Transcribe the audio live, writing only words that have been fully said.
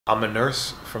I'm a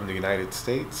nurse from the United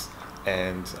States,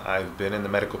 and I've been in the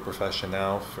medical profession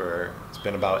now it's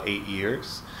been about 8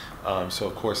 years. So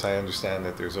of course I understand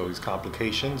that there's always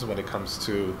complications when it comes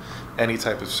to any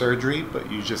type of surgery,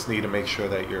 but you just need to make sure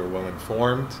that you're well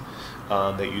informed,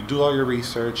 that you do all your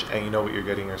research and you know what you're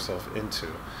getting yourself into.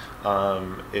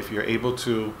 If you're able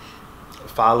to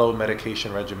follow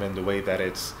medication regimen the way that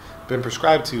it's been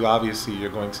prescribed to you, obviously you're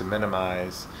going to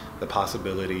minimize the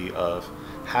possibility of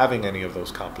having any of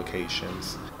those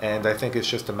complications. And I think it's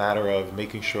just a matter of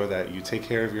making sure that you take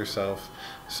care of yourself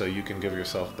so you can give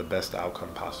yourself the best outcome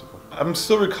possible. I'm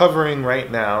still recovering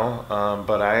right now,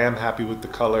 but I am happy with the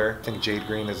color. I think Jade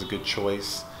Green is a good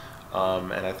choice.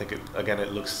 And I think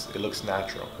it looks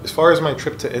natural. As far as my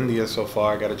trip to India so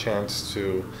far, I got a chance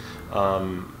to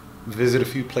visit a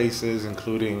few places,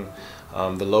 including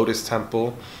the Lotus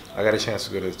Temple. I got a chance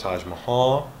to go to the Taj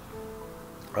Mahal.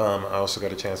 I also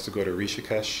got a chance to go to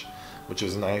Rishikesh, which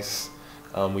was nice.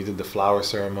 We did the flower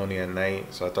ceremony at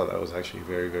night, so I thought that was actually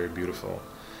very, very beautiful.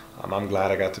 I'm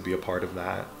glad I got to be a part of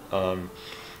that.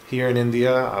 Here in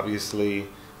India, obviously,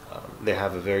 they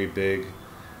have a very big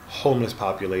homeless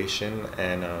population,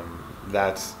 and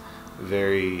that's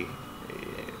very,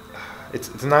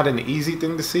 it's not an easy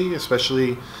thing to see,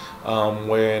 especially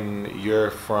when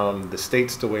you're from the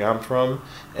States the way I'm from,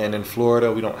 and in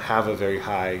Florida we don't have a very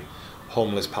high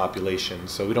homeless population,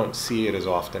 so we don't see it as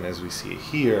often as we see it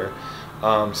here.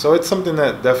 So it's something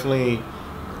that definitely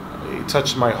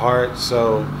touched my heart.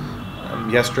 So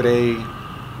yesterday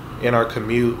in our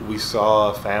commute, we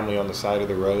saw a family on the side of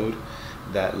the road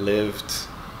that lived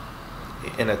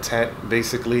in a tent,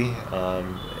 basically,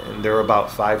 and there were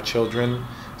about 5 children.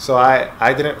 So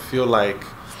I didn't feel like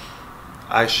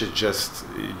I should just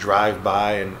drive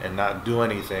by and not do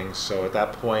anything. So at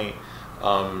that point,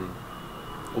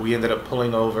 we ended up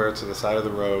pulling over to the side of the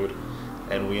road,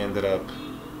 and we ended up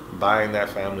buying that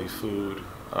family food,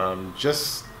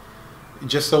 just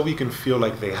so we can feel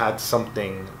like they had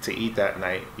something to eat that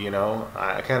night. You know,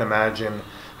 I can't imagine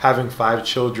having 5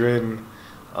 children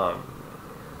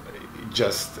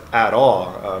just at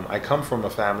all. I come from a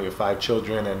family of 5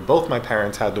 children, and both my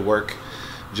parents had to work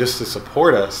just to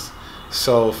support us.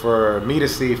 So for me to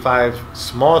see 5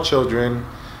 small children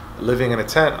living in a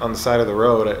tent on the side of the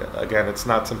road, again, it's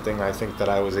not something I think that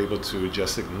I was able to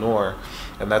just ignore,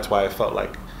 and that's why I felt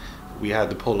like we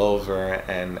had to pull over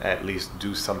and at least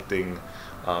do something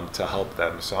to help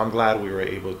them. So I'm glad we were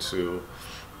able to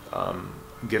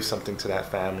give something to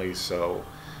that family, so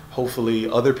hopefully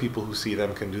other people who see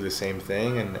them can do the same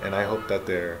thing, and I hope that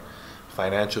their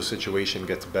financial situation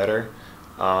gets better.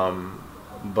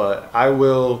 But I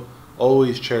will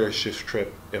always cherish this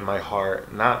trip in my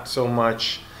heart, not so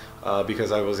much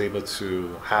because I was able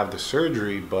to have the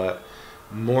surgery, but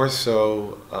more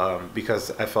so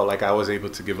because I felt like I was able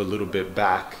to give a little bit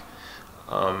back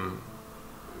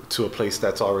to a place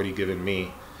that's already given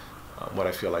me what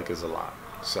I feel like is a lot.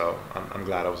 So I'm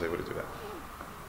glad I was able to do that.